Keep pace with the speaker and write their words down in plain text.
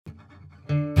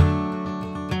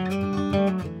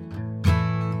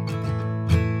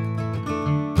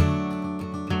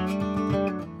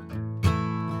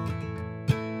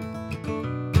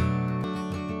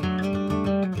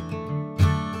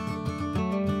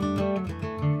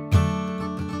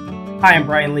Hi, I'm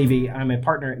Brian Levy. I'm a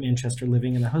partner at Manchester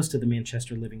Living and the host of the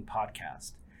Manchester Living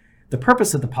podcast. The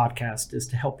purpose of the podcast is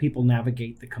to help people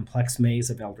navigate the complex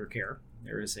maze of elder care.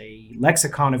 There is a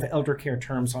lexicon of elder care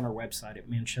terms on our website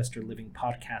at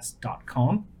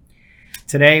manchesterlivingpodcast.com.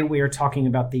 Today, we are talking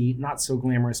about the not so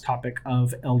glamorous topic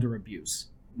of elder abuse.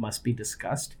 Must be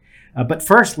discussed. But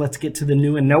first, let's get to the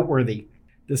new and noteworthy.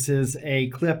 This is a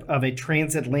clip of a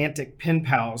transatlantic pen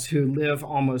pals who live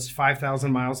almost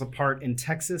 5,000 miles apart in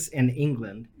Texas and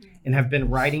England and have been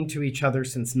writing to each other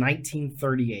since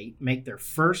 1938, make their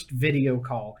first video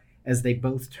call as they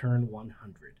both turn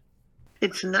 100.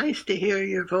 It's nice to hear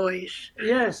your voice.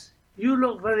 Yes, you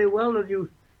look very well and you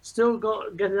still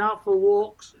got getting out for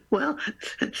walks. Well,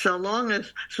 so long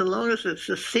as it's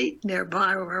a seat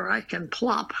nearby where I can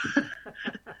plop.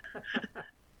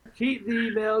 Keep the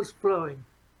emails flowing.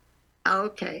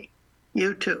 Okay,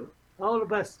 you too. All the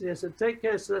best, dear. So take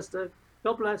care, Celeste.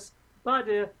 God bless. Bye,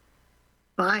 dear.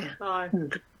 Bye. Bye.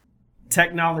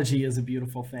 Technology is a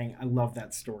beautiful thing. I love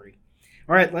that story.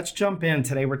 All right, let's jump in.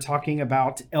 Today we're talking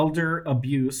about elder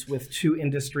abuse with two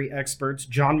industry experts,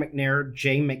 John McNair,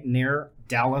 Jay McNair,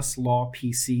 Dallas Law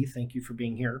PC. Thank you for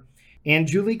being here. And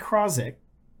Julie Krozik,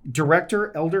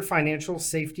 Director, Elder Financial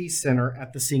Safety Center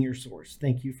at the Senior Source.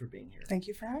 Thank you for being here. Thank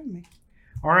you for having me.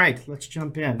 All right, let's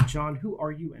jump in. John, who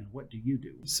are you and what do you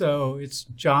do? So it's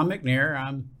John McNair.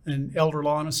 I'm an elder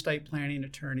law and estate planning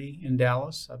attorney in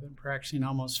Dallas. I've been practicing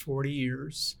almost 40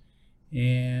 years,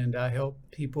 and I help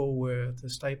people with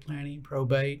estate planning,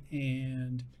 probate,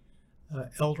 and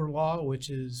elder law, which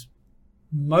is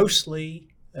mostly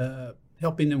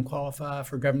helping them qualify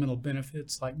for governmental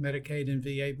benefits like Medicaid and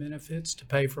VA benefits to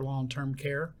pay for long-term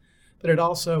care. But it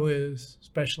also is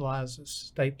specialized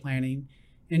estate planning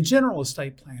and general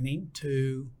estate planning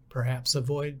to perhaps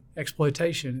avoid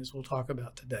exploitation, as we'll talk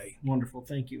about today. Wonderful.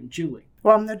 Thank you. And Julie?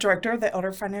 Well, I'm the director of the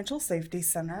Elder Financial Safety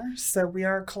Center. So we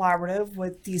are collaborative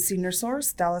with the Senior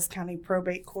Source, Dallas County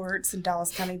Probate Courts, and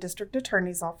Dallas County District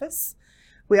Attorney's Office.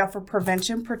 We offer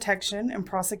prevention, protection, and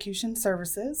prosecution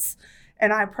services.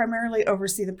 And I primarily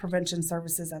oversee the prevention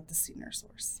services at the Senior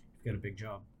Source. You got a big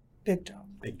job. Big job.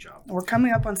 Big job. We're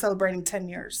coming up on celebrating 10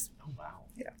 years. Oh, wow.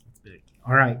 Yeah. That's big.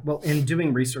 All right. Well, in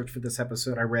doing research for this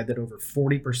episode, I read that over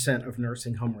 40% of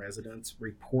nursing home residents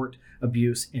report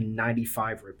abuse and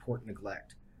 95 report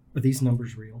neglect. Are these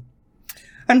numbers real?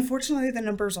 Unfortunately, the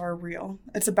numbers are real.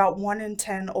 It's about 1 in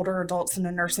 10 older adults in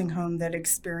a nursing home that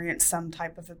experience some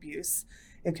type of abuse.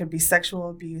 It could be sexual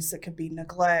abuse, it could be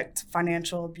neglect,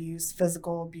 financial abuse,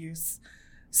 physical abuse.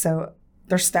 So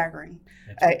they're staggering.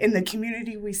 In the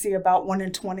community, we see about 1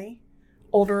 in 20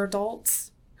 older adults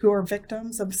who are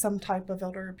victims of some type of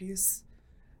elder abuse.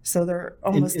 So they're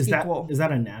almost equal. Is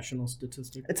that a national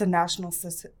statistic? It's a national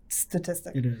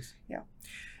statistic. It is. Yeah.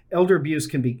 Elder abuse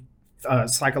can be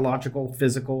psychological,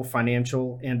 physical,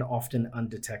 financial, and often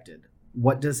undetected.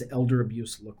 What does elder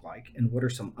abuse look like, and what are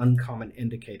some uncommon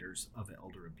indicators of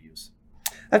elder abuse?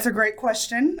 That's a great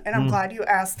question, and I'm glad you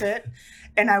asked it.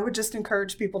 And I would just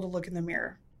encourage people to look in the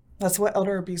mirror. That's what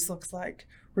elder abuse looks like,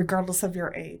 regardless of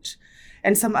your age.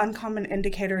 And some uncommon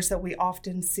indicators that we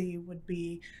often see would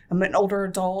be an older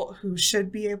adult who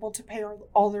should be able to pay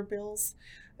all their bills,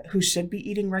 who should be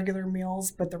eating regular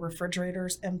meals, but the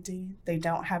refrigerator's empty. They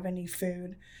don't have any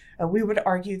food. We would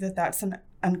argue that that's an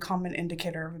uncommon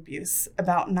indicator of abuse.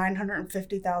 About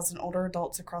 950,000 older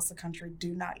adults across the country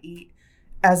do not eat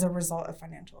as a result of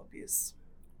financial abuse.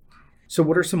 So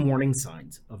what are some warning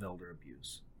signs of elder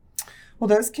abuse? Well,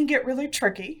 those can get really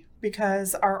tricky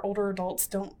because our older adults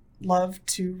don't love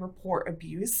to report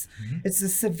abuse. It's a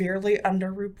severely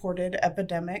underreported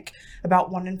epidemic.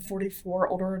 About 1 in 44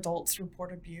 older adults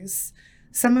report abuse.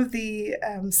 Some of the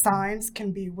signs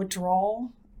can be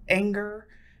withdrawal, anger,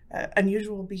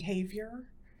 unusual behavior.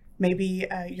 Maybe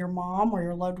your mom or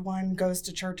your loved one goes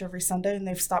to church every Sunday and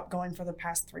they've stopped going for the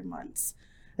past 3 months.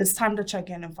 It's time to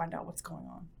check in and find out what's going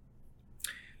on.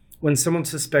 When someone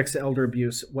suspects elder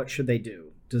abuse, what should they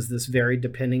do? Does this vary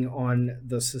depending on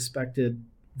the suspected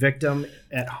victim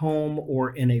at home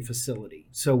or in a facility?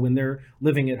 So when they're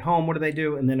living at home, what do they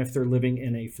do? And then if they're living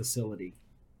in a facility,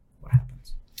 what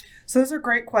happens? So those are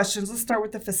great questions. Let's start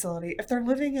with the facility. If they're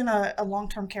living in a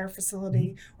long-term care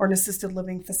facility or an assisted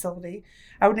living facility,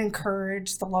 I would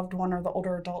encourage the loved one or the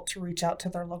older adult to reach out to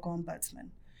their local ombudsman.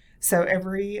 So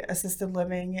every assisted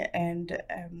living and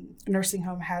nursing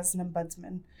home has an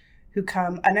ombudsman who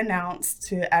come unannounced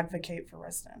to advocate for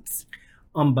residents.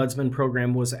 Ombudsman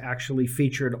program was actually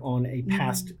featured on a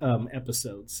past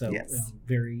episode. So Yes.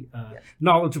 Very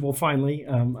knowledgeable, finally,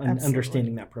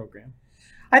 understanding that program.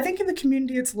 I think in the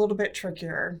community, it's a little bit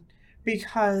trickier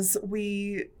because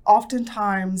we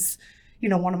oftentimes,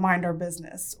 want to mind our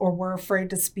business, or we're afraid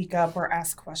to speak up or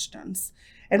ask questions.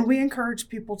 And we encourage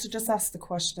people to just ask the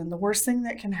question. The worst thing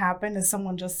that can happen is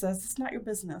someone just says, it's not your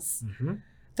business. Mm-hmm.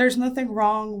 There's nothing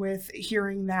wrong with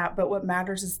hearing that, but what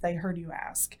matters is they heard you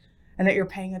ask and that you're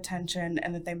paying attention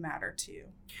and that they matter to you.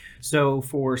 So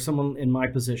for someone in my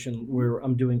position where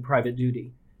I'm doing private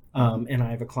duty, and I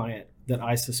have a client that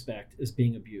I suspect is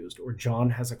being abused, or John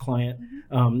has a client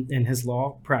in his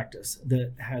law practice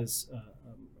that has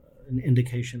an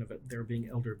indication of it, there being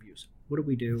elder abuse. What do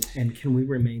we do, and can we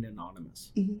remain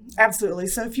anonymous? Mm-hmm. Absolutely.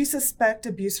 So if you suspect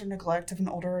abuse or neglect of an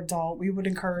older adult, we would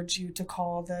encourage you to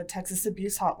call the Texas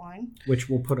Abuse Hotline. Which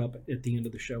we'll put up at the end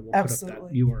of the show. We'll Absolutely. Put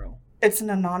up that URL. It's an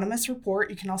anonymous report.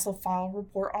 You can also file a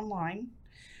report online.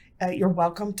 You're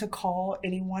welcome to call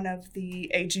any one of the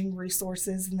aging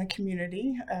resources in the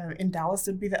community. In Dallas,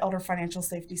 it would be the Elder Financial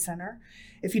Safety Center.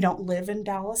 If you don't live in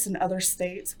Dallas and other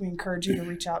states, we encourage you to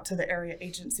reach out to the Area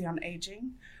Agency on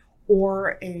Aging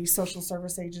or a social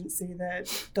service agency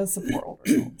that does support older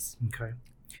adults. Okay.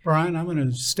 Brian, I'm going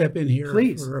to step in here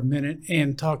Please. for a minute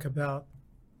and talk about,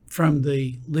 from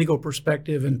the legal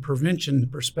perspective and prevention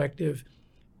perspective,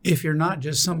 if you're not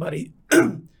just somebody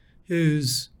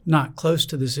who's not close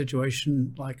to the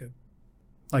situation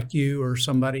like you or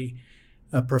somebody,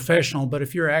 a professional, but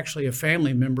if you're actually a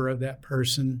family member of that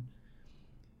person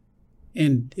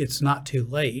and it's not too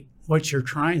late, what you're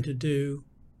trying to do,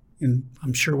 and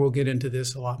I'm sure we'll get into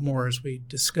this a lot more as we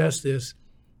discuss this,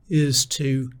 is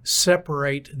to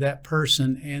separate that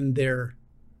person and their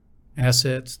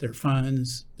assets, their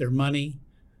funds, their money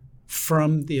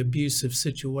from the abusive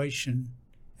situation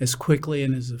as quickly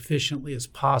and as efficiently as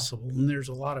possible. And there's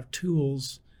a lot of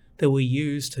tools that we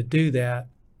use to do that.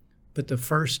 But the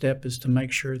first step is to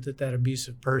make sure that that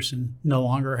abusive person no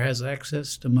longer has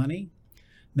access to money,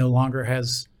 no longer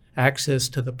has access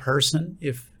to the person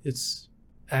if it's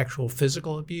actual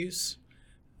physical abuse.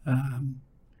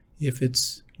 If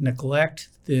it's neglect,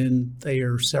 then they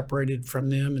are separated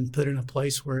from them and put in a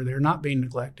place where they're not being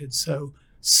neglected. So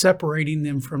separating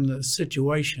them from the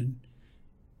situation,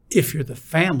 if you're the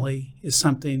family, is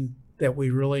something that we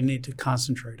really need to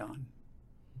concentrate on.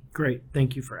 Great.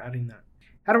 Thank you for adding that.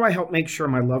 How do I help make sure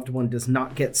my loved one does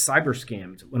not get cyber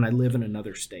scammed when I live in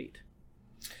another state?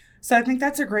 So I think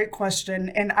that's a great question.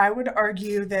 And I would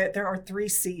argue that there are 3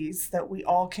 C's that we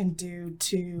all can do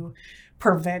to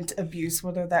prevent abuse,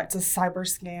 whether that's a cyber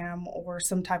scam or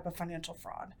some type of financial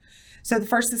fraud. So the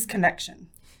first is connection.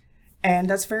 And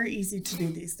that's very easy to do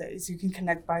these days. You can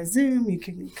connect by Zoom, you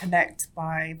can connect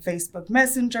by Facebook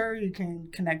Messenger, you can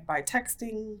connect by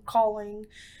texting, calling.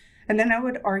 And then I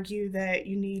would argue that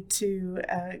you need to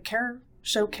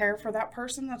show care for that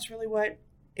person. That's really what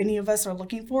any of us are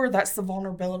looking for. That's the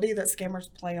vulnerability that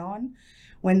scammers play on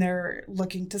when they're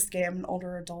looking to scam an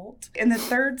older adult. And the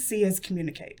third C is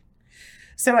communicate.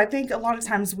 So I think a lot of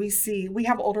times we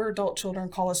have older adult children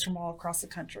call us from all across the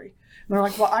country. And they're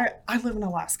like, well, I live in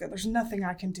Alaska. There's nothing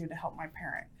I can do to help my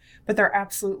parent. But there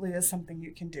absolutely is something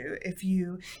you can do. If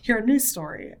you hear a news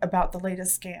story about the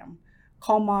latest scam,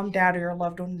 call mom, dad, or your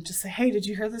loved one and just say, hey, did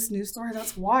you hear this news story?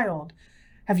 That's wild.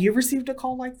 Have you received a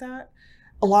call like that?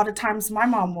 A lot of times my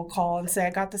mom will call and say,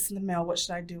 I got this in the mail. What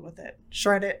should I do with it?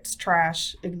 Shred it, it's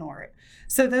trash, ignore it.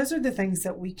 So those are the things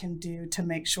that we can do to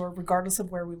make sure, regardless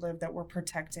of where we live, that we're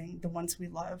protecting the ones we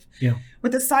love. Yeah.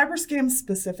 With the cyber scam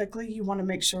specifically, you want to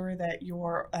make sure that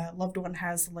your loved one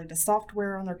has the latest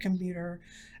software on their computer,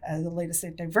 the latest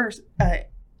antivirus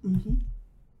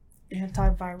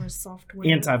software.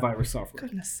 Antivirus software.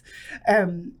 Goodness.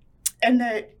 And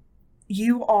that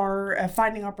you are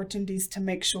finding opportunities to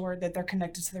make sure that they're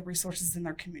connected to the resources in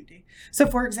their community. So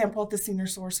for example, at the Senior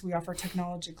Source, we offer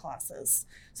technology classes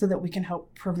so that we can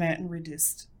help prevent and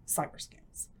reduce cyber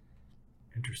scams.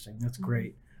 Interesting. That's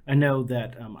great. I know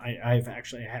that I've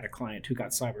actually had a client who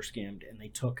got cyber scammed, and they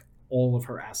took all of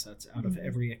her assets out of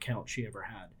every account she ever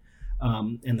had.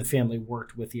 And the family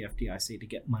worked with the FDIC to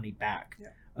get money back. Yeah.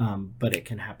 But it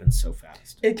can happen so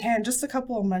fast. It can. Just a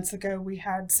couple of months ago, we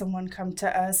had someone come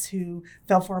to us who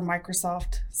fell for a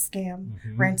Microsoft scam,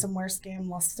 ransomware scam,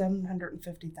 lost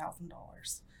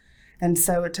 $750,000. And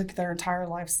so it took their entire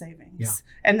life savings. Yeah.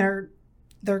 And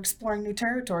they're exploring new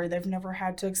territory they've never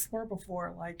had to explore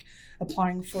before, like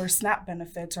applying for SNAP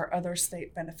benefits or other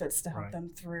state benefits to help them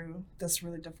through this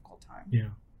really difficult time. Yeah.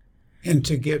 And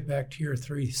to get back to your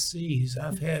 3 C's,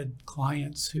 I've had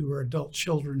clients who were adult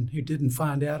children who didn't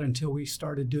find out until we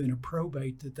started doing a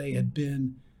probate that they had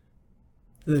been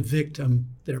the victim,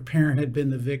 their parent had been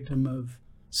the victim of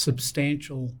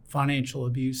substantial financial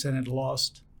abuse and had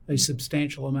lost a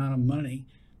substantial amount of money.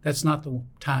 That's not the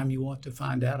time you want to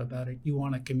find out about it. You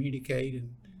want to communicate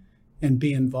and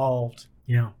be involved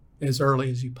Yeah. as early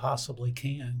as you possibly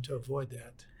can to avoid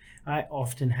that. I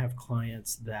often have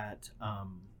clients that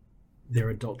their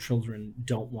adult children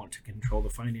don't want to control the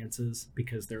finances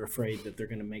because they're afraid that they're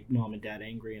going to make mom and dad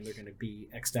angry and they're going to be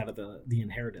X'd out of the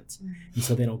inheritance. And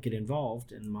so they don't get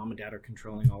involved, and mom and dad are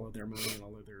controlling all of their money and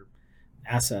all of their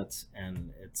assets,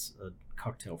 and it's a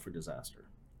cocktail for disaster.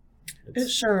 It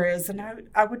sure is. And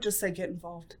I would just say get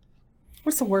involved.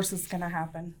 What's the worst that's going to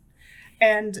happen?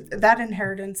 And that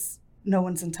inheritance, no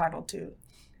one's entitled to.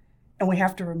 And we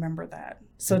have to remember that.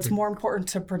 So it's more important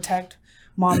to protect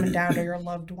mom and dad or your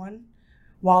loved one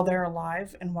while they're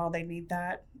alive and while they need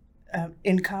that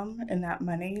income and that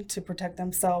money to protect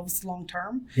themselves long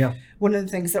term. Yeah. One of the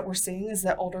things that we're seeing is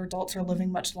that older adults are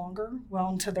living much longer, well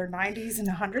into their 90s and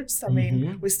 100s. I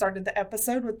mean, we started the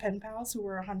episode with pen pals who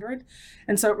were 100.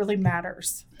 And so it really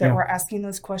matters that we're asking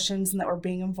those questions and that we're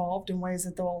being involved in ways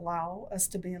that they'll allow us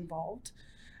to be involved.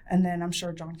 And then I'm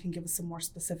sure John can give us some more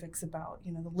specifics about,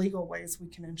 the legal ways we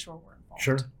can ensure we're involved.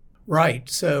 Sure. Right.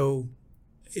 So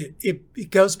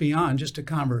it goes beyond just a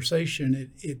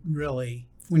conversation. It really,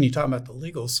 when you talk about the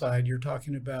legal side, you're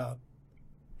talking about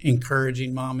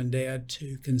encouraging mom and dad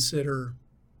to consider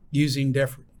using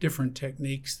different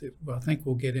techniques that I think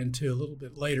we'll get into a little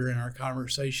bit later in our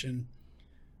conversation,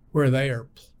 where they are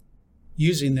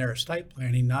using their estate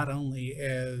planning not only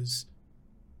as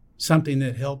something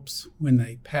that helps when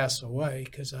they pass away,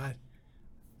 because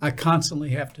I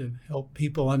constantly have to help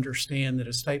people understand that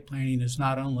estate planning is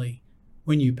not only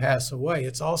when you pass away,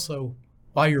 it's also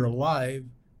while you're alive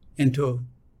and to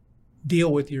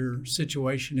deal with your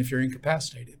situation if you're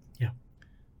incapacitated. Yeah.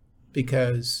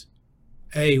 Because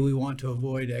A, we want to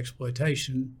avoid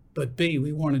exploitation, but B,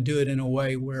 we want to do it in a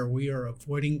way where we are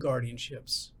avoiding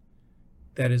guardianships.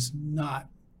 That is not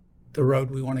the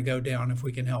road we want to go down if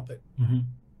we can help it. Mm-hmm.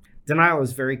 Denial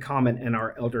is very common in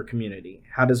our elder community.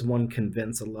 How does one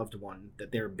convince a loved one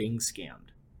that they're being scammed?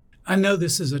 I know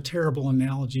this is a terrible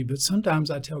analogy, but sometimes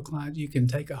I tell clients you can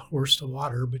take a horse to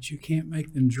water, but you can't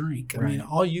make them drink. I mean,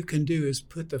 all you can do is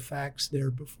put the facts there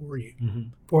before you,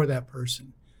 for that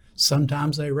person.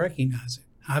 Sometimes they recognize it.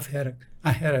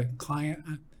 I had a client,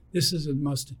 this is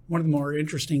one of the more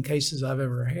interesting cases I've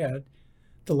ever had.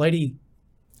 The lady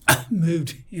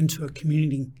moved into a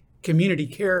community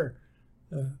care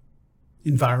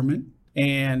environment,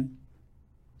 and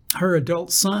her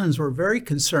adult sons were very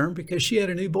concerned because she had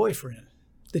a new boyfriend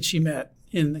that she met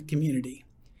in the community.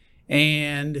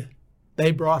 And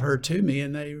they brought her to me,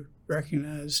 and they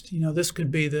recognized, this could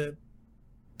be the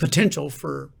potential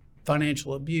for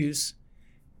financial abuse.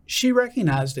 She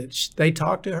recognized it. They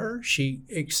talked to her. She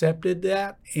accepted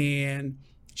that, and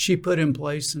she put in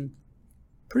place some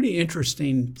pretty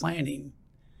interesting planning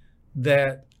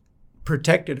that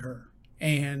protected her.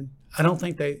 And I don't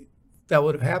think that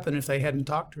would have happened if they hadn't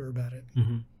talked to her about it.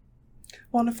 Mm-hmm.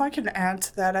 Well, and if I can add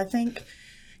to that, I think,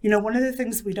 one of the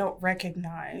things we don't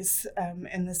recognize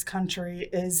in this country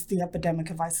is the epidemic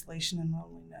of isolation and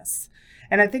loneliness.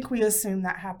 And I think we assume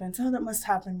that happens, that must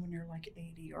happen when you're like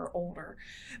 80 or older.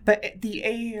 But the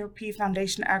AARP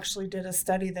Foundation actually did a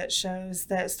study that shows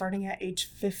that starting at age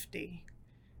 50,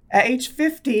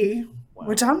 wow.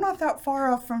 Which I'm not that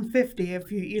far off from 50, if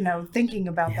thinking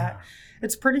about that,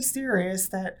 it's pretty serious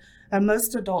that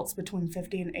most adults between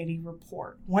 50 and 80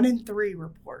 report, 1 in 3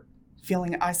 report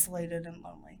feeling isolated and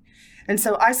lonely. And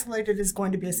so isolated is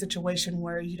going to be a situation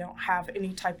where you don't have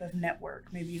any type of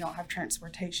network. Maybe you don't have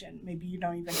transportation. Maybe you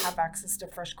don't even have access to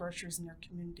fresh groceries in your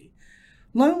community.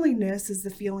 Loneliness is the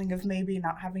feeling of maybe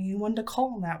not having anyone to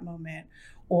call in that moment,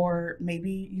 or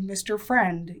maybe you missed your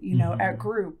friend, at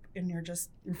group, and you're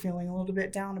feeling a little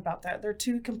bit down about that. They're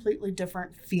two completely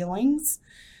different feelings,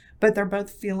 but they're both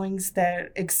feelings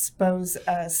that expose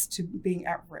us to being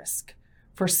at risk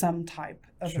for some type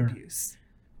of abuse.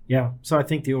 Yeah. So I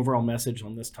think the overall message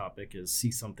on this topic is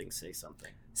see something, say something.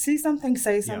 See something,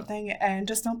 say something, and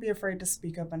just don't be afraid to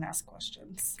speak up and ask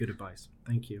questions. Good advice.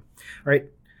 Thank you. All right.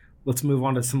 Let's move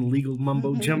on to some legal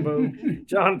mumbo jumbo.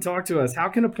 John, talk to us. How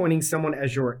can appointing someone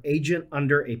as your agent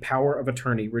under a power of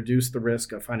attorney reduce the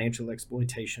risk of financial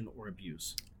exploitation or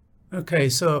abuse? Okay,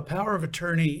 so a power of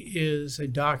attorney is a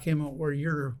document where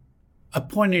you're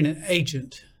appointing an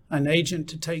agent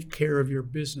to take care of your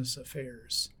business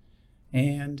affairs.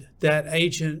 And that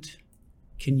agent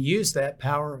can use that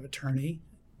power of attorney,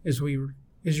 as you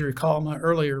recall my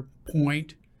earlier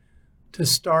point, to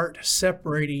start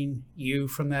separating you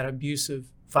from that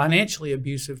financially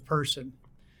abusive person.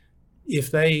 If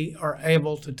they are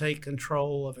able to take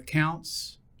control of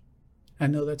accounts, I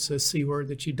know that's a C word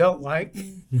that you don't like,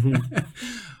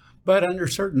 but under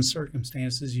certain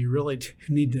circumstances, you really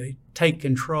need to take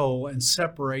control and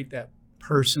separate that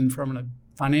person from a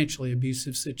financially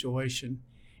abusive situation.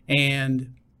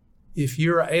 And if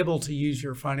you're able to use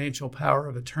your financial power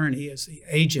of attorney as the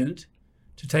agent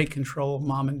to take control of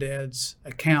mom and dad's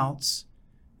accounts,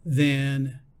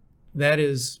 then that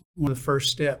is one of the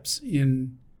first steps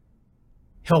in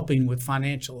helping with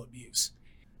financial abuse.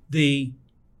 The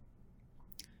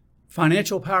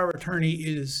financial power of attorney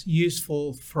is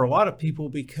useful for a lot of people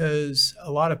because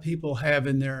a lot of people have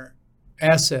in their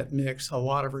asset mix a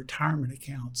lot of retirement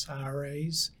accounts,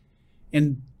 IRAs,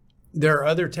 and there are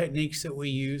other techniques that we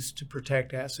use to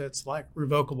protect assets like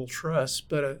revocable trusts,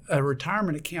 but a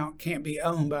retirement account can't be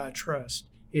owned by a trust.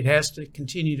 It has to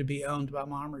continue to be owned by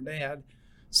mom or dad.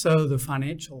 So the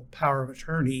financial power of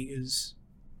attorney is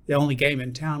the only game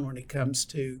in town when it comes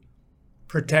to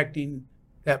protecting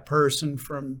that person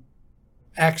from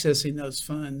accessing those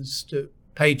funds to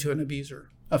pay to an abuser,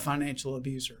 a financial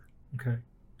abuser. Okay.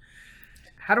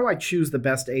 How do I choose the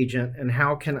best agent, and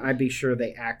how can I be sure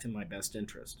they act in my best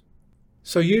interest?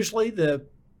 So usually the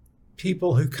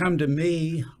people who come to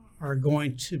me are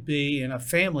going to be in a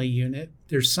family unit.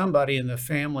 There's somebody in the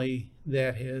family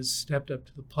that has stepped up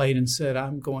to the plate and said,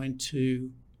 I'm going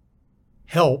to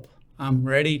help. I'm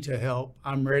ready to help.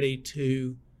 I'm ready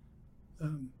to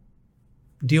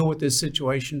deal with this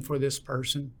situation for this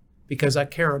person because I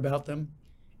care about them.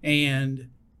 And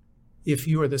if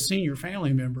you are the senior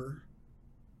family member,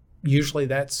 usually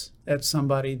that's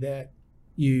somebody that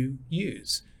you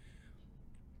use.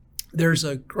 There's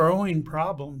a growing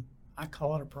problem, I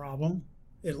call it a problem,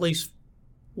 at least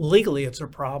legally it's a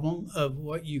problem, of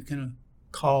what you can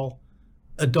call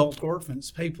adult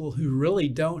orphans, people who really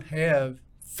don't have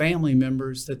family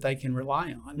members that they can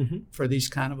rely on for these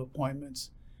kind of appointments.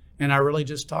 And I really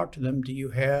just talk to them, do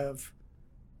you have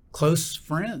close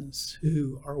friends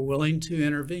who are willing to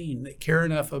intervene, that care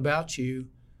enough about you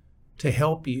to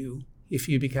help you if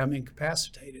you become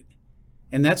incapacitated?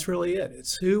 And that's really it.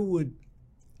 It's who would,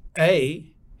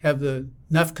 A, have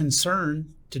enough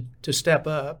concern to step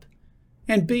up,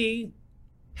 and B,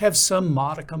 have some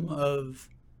modicum of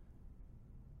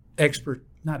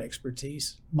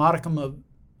modicum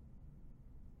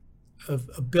of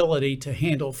ability to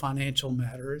handle financial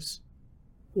matters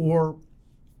or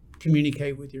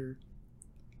communicate with your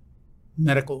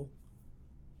medical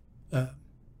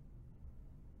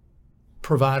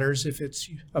providers if it's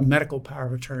a medical power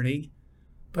of attorney.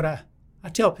 But I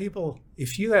tell people,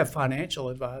 if you have financial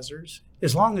advisors,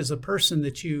 as long as the person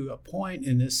that you appoint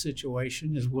in this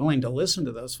situation is willing to listen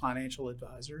to those financial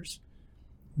advisors,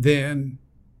 then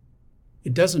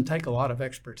it doesn't take a lot of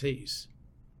expertise.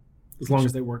 As long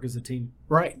as they work as a team.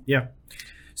 Right. Yeah.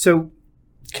 So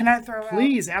Can I throw out?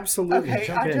 please, absolutely. Okay,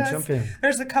 Jump in.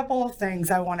 There's a couple of things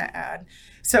I want to add.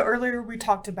 So earlier we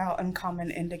talked about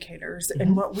uncommon indicators,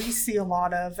 and what we see a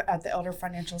lot of at the Elder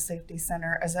Financial Safety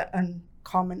Center as an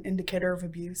uncommon indicator of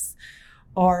abuse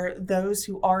are those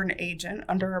who are an agent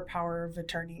under a power of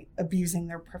attorney abusing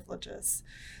their privileges.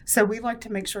 So we like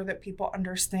to make sure that people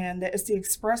understand that it's the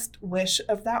expressed wish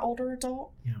of that older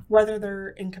adult, whether they're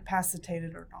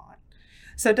incapacitated or not.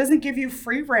 So it doesn't give you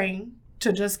free reign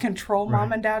to just control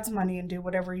mom and dad's money and do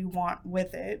whatever you want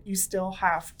with it. You still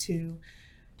have to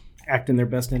Act in their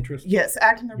best interest. Yes,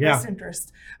 act in their best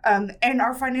interest. And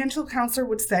our financial counselor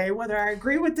would say, whether I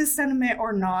agree with this sentiment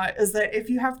or not, is that if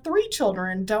you have 3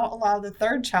 children, don't allow the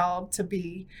 3rd child to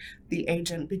be the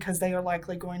agent because they are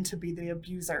likely going to be the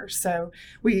abuser. So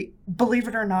we, believe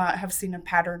it or not, have seen a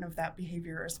pattern of that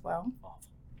behavior as well.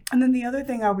 And then the other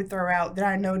thing I would throw out that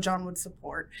I know John would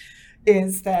support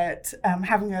is that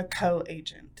having a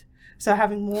co-agent. So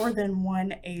having more than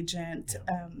one agent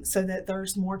so that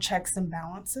there's more checks and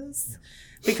balances.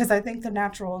 Because I think the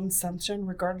natural assumption,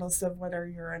 regardless of whether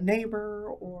you're a neighbor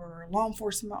or a law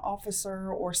enforcement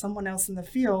officer or someone else in the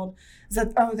field, is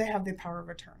that, oh, they have the power of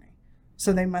attorney.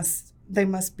 So they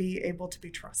must be able to be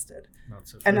trusted. Not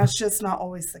so And that's just not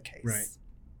always the case. Right.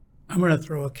 I'm going to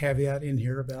throw a caveat in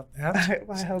here about that.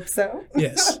 I hope so.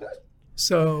 Yes.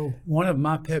 So one of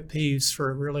my pet peeves for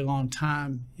a really long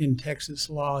time in Texas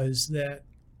law is that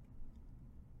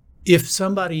if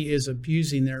somebody is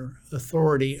abusing their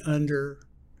authority under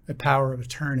a power of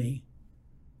attorney,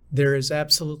 there is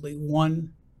absolutely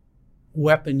one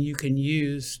weapon you can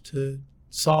use to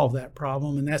solve that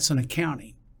problem, and that's an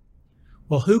accounting.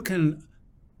 Well, who can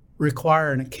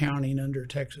require an accounting under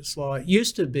Texas law? It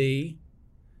used to be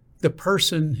the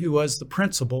person who was the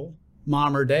principal,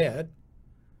 mom or dad.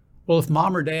 Well, if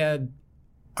mom or dad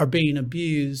are being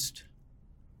abused,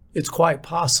 it's quite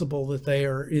possible that they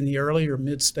are in the early or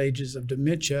mid stages of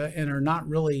dementia and are not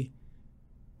really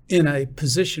in a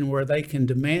position where they can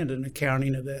demand an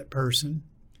accounting of that person.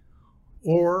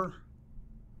 Or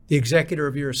the executor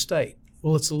of your estate.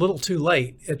 Well, it's a little too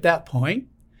late at that point.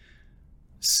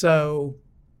 So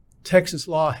Texas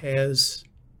law has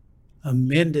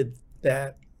amended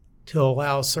that to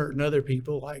allow certain other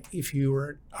people, like if you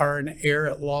are an heir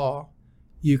at law,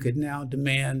 you could now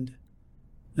demand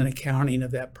an accounting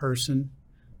of that person.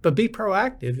 But be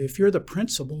proactive. If you're the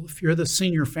principal, if you're the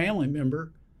senior family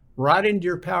member, write into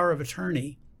your power of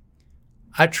attorney,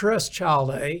 I trust child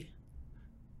A,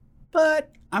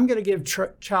 but I'm going to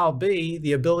give child B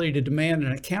the ability to demand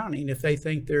an accounting if they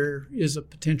think there is a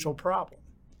potential problem.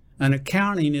 An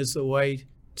accounting is the way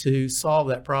to solve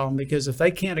that problem, because if they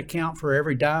can't account for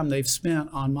every dime they've spent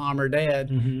on mom or dad,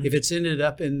 if it's ended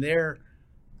up in their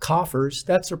coffers,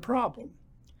 that's a problem.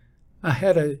 I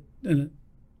had a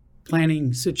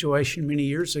planning situation many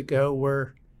years ago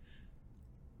where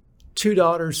two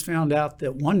daughters found out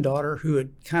that one daughter, who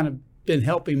had kind of been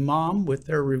helping mom with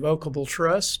their revocable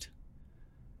trust,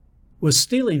 was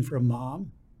stealing from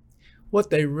mom.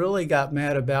 What they really got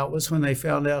mad about was when they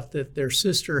found out that their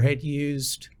sister had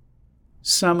used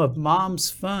some of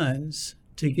mom's funds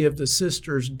to give the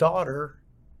sister's daughter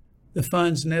the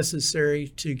funds necessary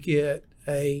to get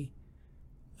a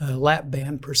lap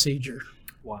band procedure.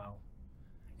 Wow.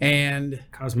 And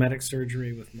Cosmetic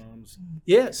surgery with mom's.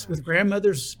 yes, with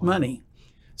grandmother's money.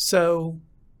 So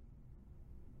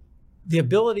the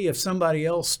ability of somebody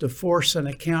else to force an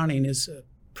accounting is a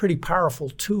pretty powerful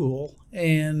tool,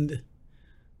 and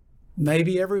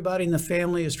maybe everybody in the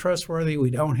family is trustworthy. We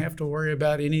don't have to worry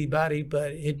about anybody,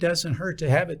 but it doesn't hurt to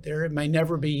have it there. It may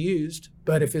never be used,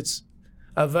 but if it's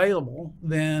available,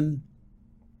 then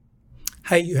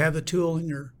hey, you have the tool in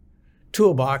your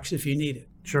toolbox if you need it.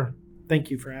 Sure. Thank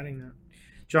you for adding that.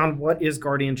 John, what is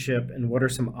guardianship and what are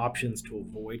some options to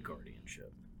avoid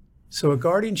guardianship? So a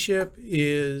guardianship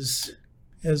is,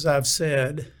 as I've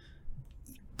said,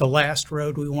 the last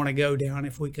road we want to go down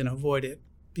if we can avoid it,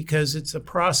 because it's a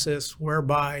process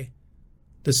whereby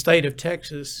the state of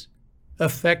Texas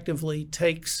effectively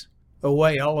takes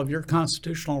away all of your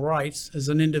constitutional rights as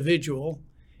an individual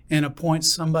and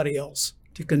appoints somebody else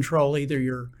to control either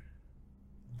your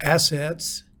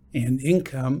assets and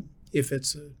income, if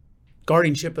it's a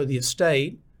guardianship of the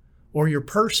estate, or your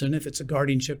person, if it's a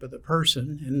guardianship of the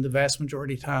person. And the vast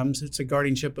majority of times it's a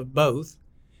guardianship of both.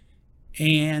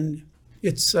 And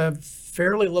it's a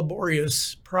fairly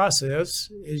laborious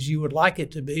process, as you would like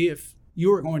it to be if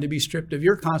you were going to be stripped of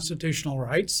your constitutional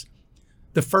rights.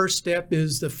 The first step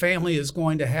is the family is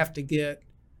going to have to get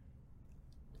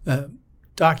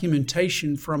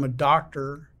documentation from a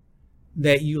doctor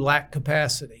that you lack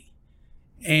capacity.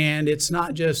 And it's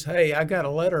not just, hey, I got a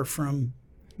letter from,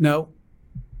 no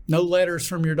letters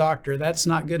from your doctor. That's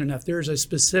not good enough. There's a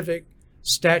specific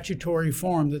statutory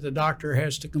form that the doctor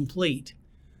has to complete.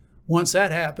 Once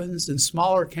that happens, then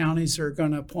smaller counties are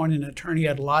going to appoint an attorney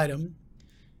ad litem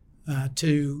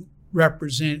to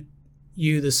represent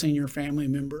you, the senior family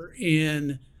member.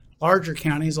 In larger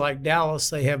counties like Dallas,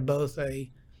 they have both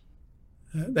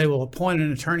they will appoint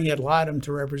an attorney ad litem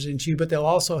to represent you, but they'll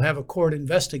also have a court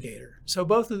investigator. So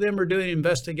both of them are doing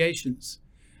investigations,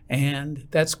 and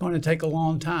that's going to take a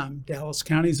long time. Dallas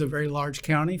County is a very large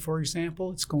county, for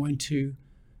example. It's going to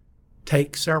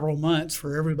take several months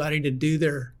for everybody to do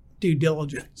their due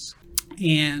diligence.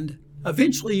 And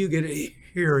eventually you get a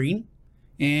hearing,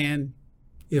 and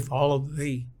if all of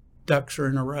the ducks are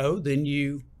in a row, then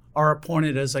you are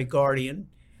appointed as a guardian.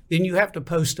 Then you have to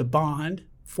post a bond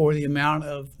for the amount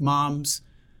of mom's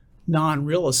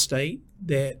non-real estate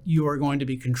that you are going to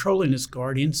be controlling as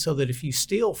guardian, so that if you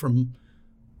steal from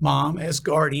mom as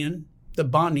guardian, the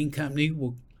bonding company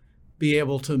will be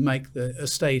able to make the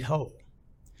estate whole.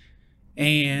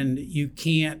 And you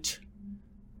can't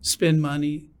spend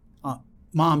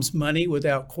mom's money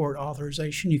without court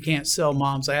authorization. You can't sell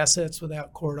mom's assets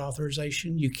without court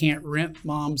authorization. You can't rent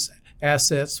mom's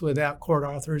assets without court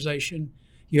authorization.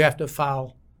 You have to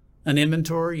file an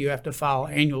inventory. You have to file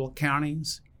annual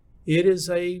accountings. It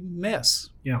is a mess.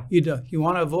 Yeah. You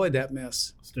want to avoid that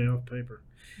mess. Stay off paper.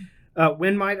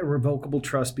 When might a revocable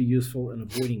trust be useful in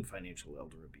avoiding financial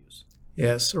elder abuse?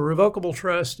 Yes, a revocable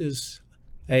trust is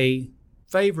a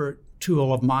favorite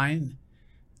tool of mine.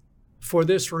 For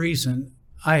this reason,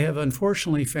 I have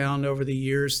unfortunately found over the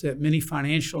years that many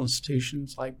financial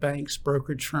institutions like banks,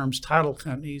 brokerage firms, title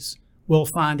companies will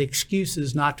find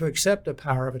excuses not to accept a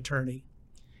power of attorney.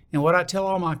 And what I tell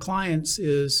all my clients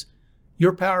is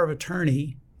your power of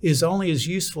attorney is only as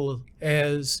useful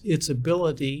as its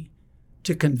ability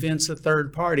to convince a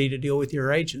third party to deal with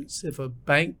your agents. If a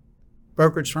bank,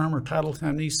 brokerage firm, or title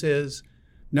company says,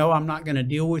 no, I'm not going to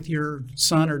deal with your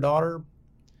son or daughter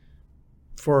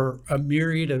for a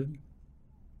myriad of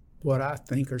what I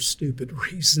think are stupid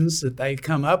reasons that they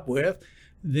come up with,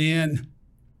 then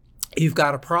you've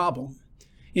got a problem.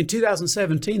 In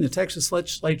 2017, the Texas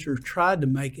legislature tried to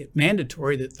make it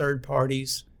mandatory that third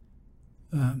parties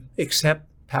accept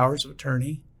powers of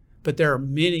attorney, but there are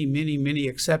many, many, many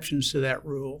exceptions to that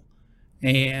rule,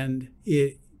 and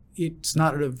it's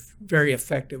not a very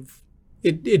effective.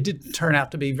 It didn't turn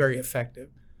out to be very effective.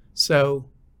 So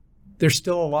there's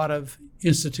still a lot of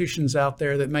institutions out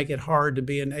there that make it hard to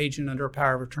be an agent under a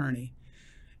power of attorney.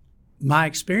 My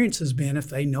experience has been if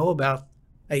they know about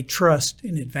a trust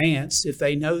in advance, if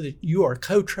they know that you are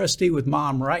co-trustee with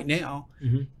mom right now,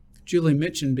 Julie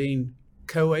mentioned being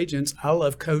co-agents. I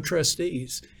love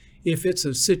co-trustees. If it's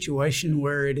a situation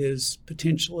where it is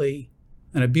potentially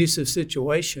an abusive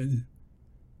situation,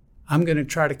 I'm going to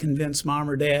try to convince mom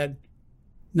or dad,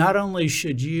 not only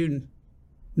should you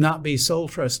not be sole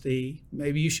trustee,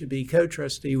 maybe you should be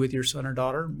co-trustee with your son or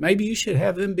daughter. Maybe you should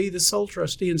have them be the sole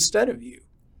trustee instead of you.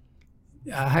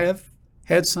 I have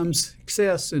had some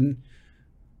success in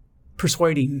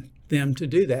persuading them to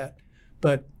do that.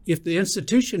 But if the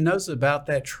institution knows about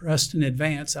that trust in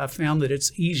advance, I found that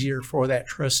it's easier for that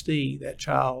trustee, that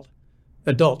child,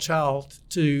 adult child,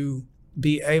 to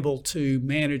be able to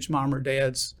manage mom or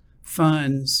dad's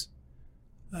funds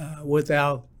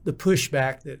without the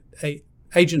pushback that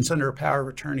agents under a power of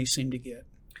attorney seem to get.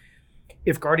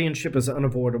 If guardianship is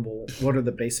unavoidable, what are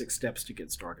the basic steps to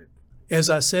get started? As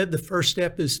I said, the first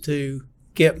step is to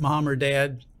get mom or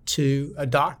dad to a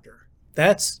doctor.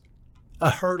 That's a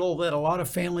hurdle that a lot of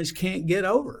families can't get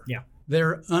over. Yeah.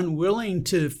 They're unwilling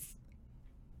to,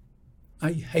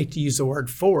 I hate to use the word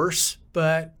force,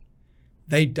 but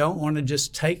they don't want to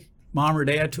just take mom or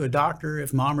dad to a doctor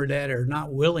if mom or dad are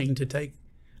not willing to take.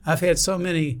 I've had so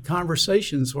many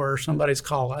conversations where somebody's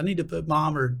called, I need to put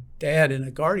mom or dad in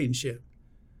a guardianship.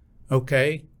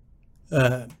 Okay.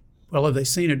 Well, have they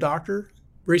seen a doctor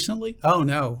recently? Oh,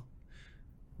 no.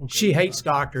 Okay. She hates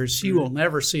doctors. She will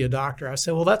never see a doctor. I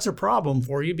said, well, that's a problem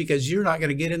for you because you're not going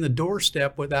to get in the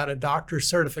doorstep without a doctor's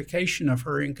certification of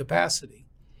her incapacity.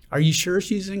 Are you sure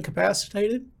she's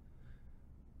incapacitated?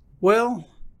 Well,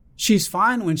 she's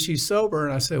fine when she's sober.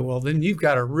 And I said, well, then you've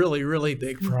got a really, really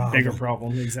big problem. Bigger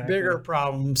problem, exactly. Bigger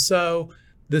problem. So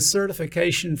the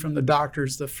certification from the doctor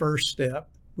is the first step,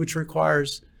 which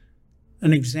requires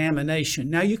an examination.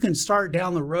 Now, you can start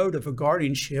down the road of a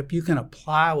guardianship. You can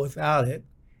apply without it.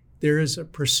 There is a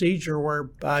procedure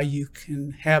whereby you can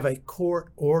have a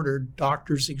court-ordered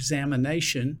doctor's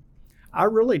examination. I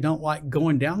really don't like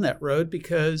going down that road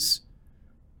because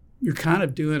you're kind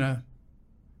of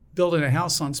building a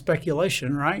house on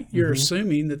speculation, right? You're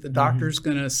assuming that the doctor's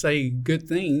going to say good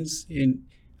things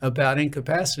about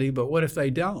incapacity, but what if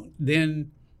they don't?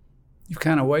 Then you've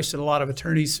kind of wasted a lot of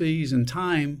attorney's fees and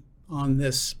time on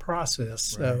this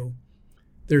process. Right. So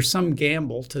there's some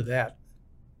gamble to that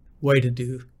way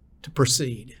to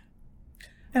proceed.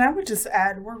 And I would just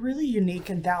add, we're really unique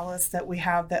in Dallas that we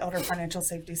have the Elder Financial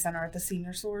Safety Center at the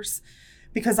Senior Source,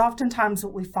 because oftentimes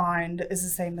what we find is the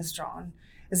same as John,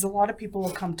 is a lot of people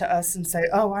will come to us and say,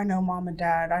 oh, I know mom and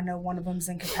dad, I know one of them's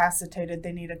incapacitated,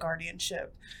 they need a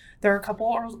guardianship. There are a couple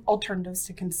alternatives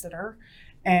to consider.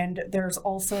 And there's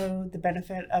also the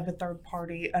benefit of a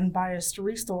third-party unbiased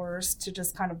resource to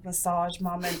just kind of massage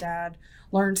mom and dad,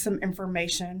 learn some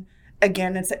information.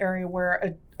 Again, it's an area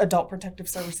where adult protective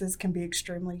services can be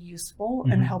extremely useful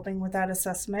in helping with that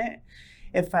assessment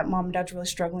if mom and dad's really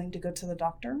struggling to go to the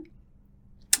doctor.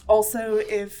 Also,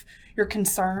 if you're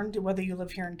concerned, whether you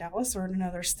live here in Dallas or in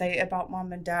another state, about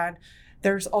mom and dad,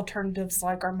 there's alternatives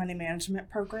like our money management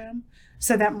program.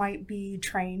 So that might be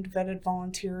trained, vetted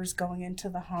volunteers going into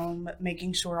the home,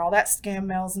 making sure all that scam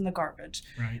mail's in the garbage,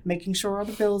 right, making sure all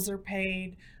the bills are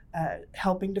paid,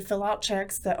 helping to fill out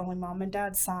checks that only mom and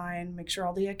dad sign, make sure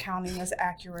all the accounting is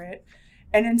accurate.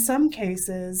 And in some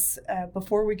cases,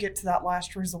 before we get to that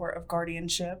last resort of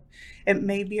guardianship, it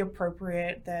may be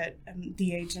appropriate that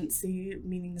the agency,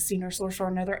 meaning the Senior Source or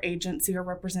another agency or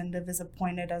representative, is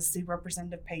appointed as the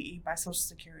representative payee by Social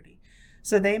Security.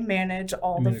 So they manage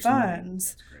all the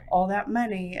funds, all that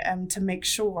money, to make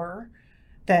sure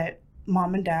that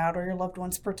mom and dad or your loved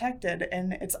one's protected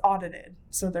and it's audited.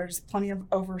 So there's plenty of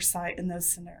oversight in those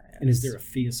scenarios. And is there a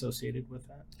fee associated with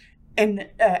that? And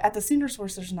at the Senior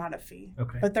Source, there's not a fee.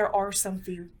 Okay. But there are some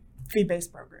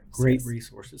fee-based programs. Great Yes.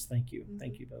 resources. Thank you.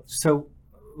 Thank you both. So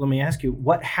let me ask you,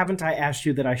 what haven't I asked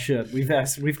you that I should?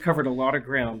 We've covered a lot of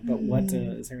ground, but what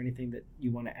is there anything that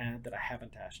you want to add that I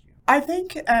haven't asked you? I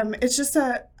think it's just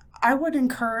I would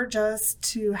encourage us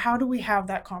to, how do we have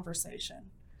that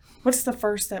conversation? What's the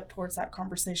first step towards that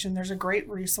conversation? There's a great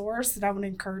resource that I would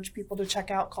encourage people to check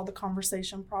out called the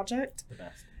Conversation Project. The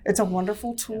best. It's a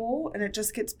wonderful tool, and it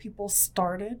just gets people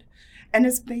started, and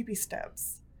it's baby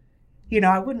steps.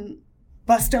 I wouldn't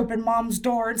bust open mom's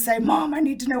door and say, Mom, I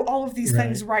need to know all of these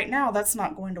things right now. That's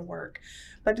not going to work.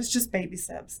 But it's just baby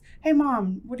steps. Hey,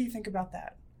 Mom, what do you think about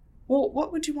that? Well,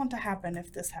 what would you want to happen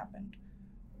if this happened?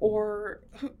 Or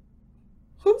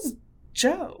who's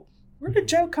Joe? Where did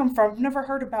Joe come from? I've never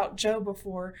heard about Joe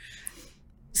before.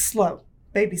 Slow,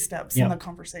 baby steps in the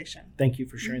conversation. Thank you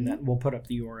for sharing that. We'll put up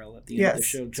the URL at the end of the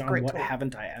show. John, what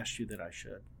haven't I asked you that I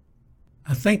should?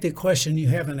 I think the question you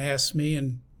haven't asked me,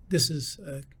 and this is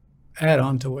an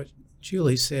add-on to what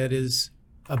Julie said, is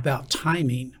about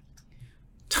timing.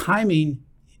 Timing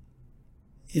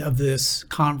of this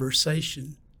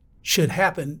conversation should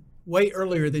happen way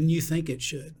earlier than you think it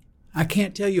should. I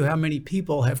can't tell you how many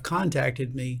people have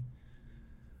contacted me.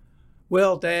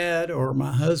 Well, Dad, or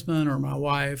my husband, or my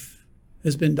wife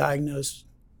has been diagnosed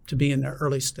to be in the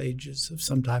early stages of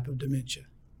some type of dementia.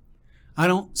 I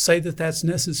don't say that that's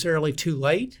necessarily too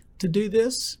late to do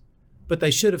this, but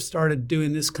they should have started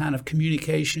doing this kind of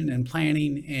communication and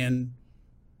planning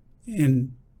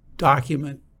and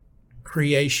document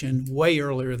creation way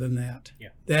earlier than that. Yeah.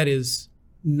 That is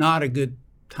not a good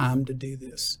time to do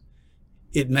this.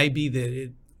 It may be that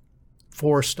it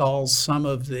forestalls some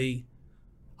of the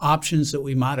options that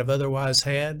we might have otherwise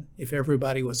had if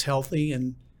everybody was healthy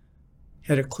and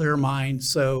had a clear mind.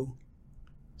 So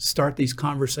start these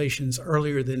conversations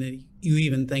earlier than you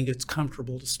even think it's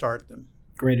comfortable to start them.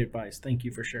 Great advice. Thank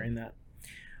you for sharing that.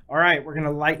 All right, we're going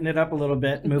to lighten it up a little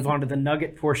bit, move on to the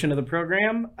nugget portion of the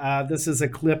program. This is a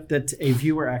clip that a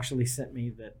viewer actually sent me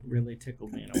that really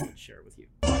tickled me, and I want to share it with you.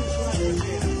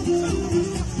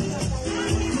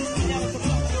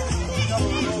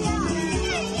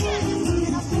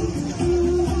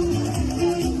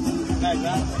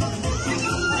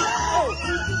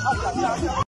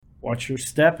 Watch your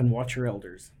step and watch your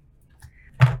elders.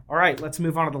 All right, let's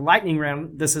move on to the lightning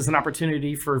round. This is an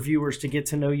opportunity for viewers to get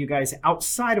to know you guys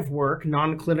outside of work,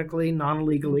 non-clinically,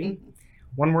 non-legally.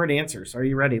 One-word answers. Are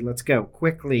you ready? Let's go.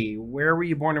 Quickly, where were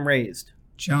you born and raised?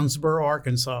 Jonesboro,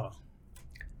 Arkansas.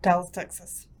 Dallas,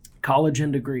 Texas. College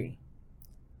and degree.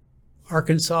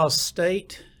 Arkansas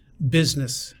State,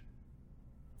 business.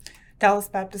 Dallas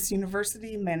Baptist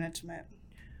University, management.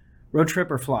 Road trip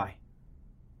or fly?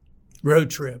 Road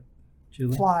trip.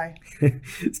 Julie? Fly.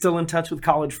 Still in touch with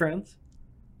college friends?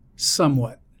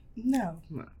 Somewhat. No.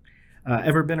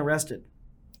 Ever been arrested?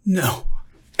 No.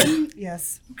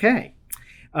 Yes. Okay.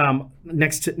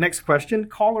 Next question.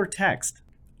 Call or text?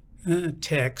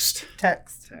 Text.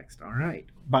 Text. Text. All right.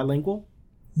 Bilingual?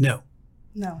 No.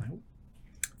 No.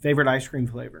 Favorite ice cream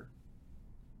flavor?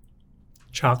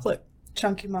 Chocolate.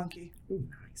 Chunky monkey. Ooh,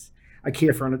 nice.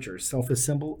 IKEA furniture,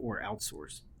 self-assemble or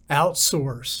outsource?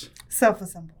 Outsource.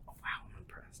 Self-assemble. Oh, wow, I'm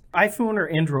impressed. iPhone or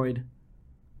Android?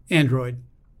 Android.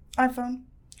 iPhone.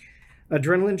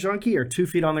 Adrenaline junkie or 2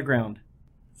 feet on the ground?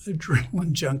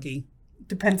 Adrenaline junkie.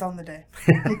 Depends on the day.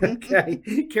 Okay.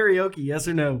 Karaoke, yes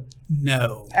or no?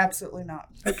 No. Absolutely not.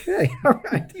 Okay. All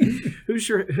right.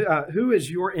 Who is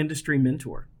your industry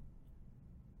mentor?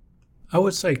 I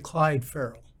would say Clyde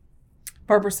Farrell.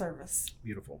 Barber service.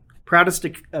 Beautiful.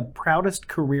 Proudest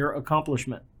career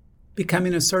accomplishment?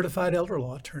 Becoming a certified elder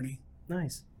law attorney.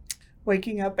 Nice.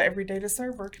 Waking up every day to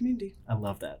serve our community. I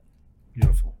love that.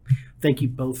 Beautiful. Thank you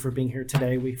both for being here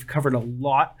today. We've covered a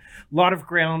lot of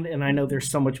ground, and I know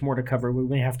there's so much more to cover. We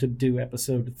may have to do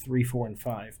episode 3, 4, and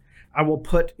 5. I will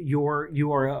put your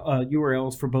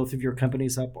URLs for both of your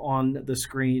companies up on the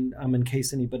screen in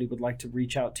case anybody would like to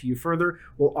reach out to you further.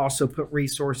 We'll also put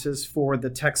resources for the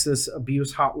Texas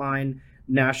Abuse Hotline,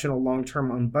 National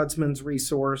Long-Term Ombudsman's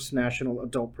Resource, National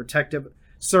Adult Protective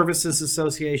Services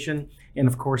Association. And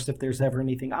of course, if there's ever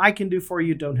anything I can do for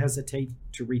you, don't hesitate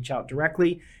to reach out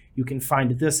directly. You can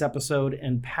find this episode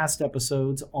and past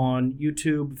episodes on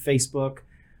YouTube, Facebook,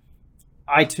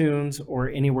 iTunes, or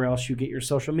anywhere else you get your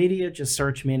social media. Just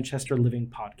search Manchester Living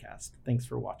Podcast. Thanks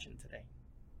for watching today.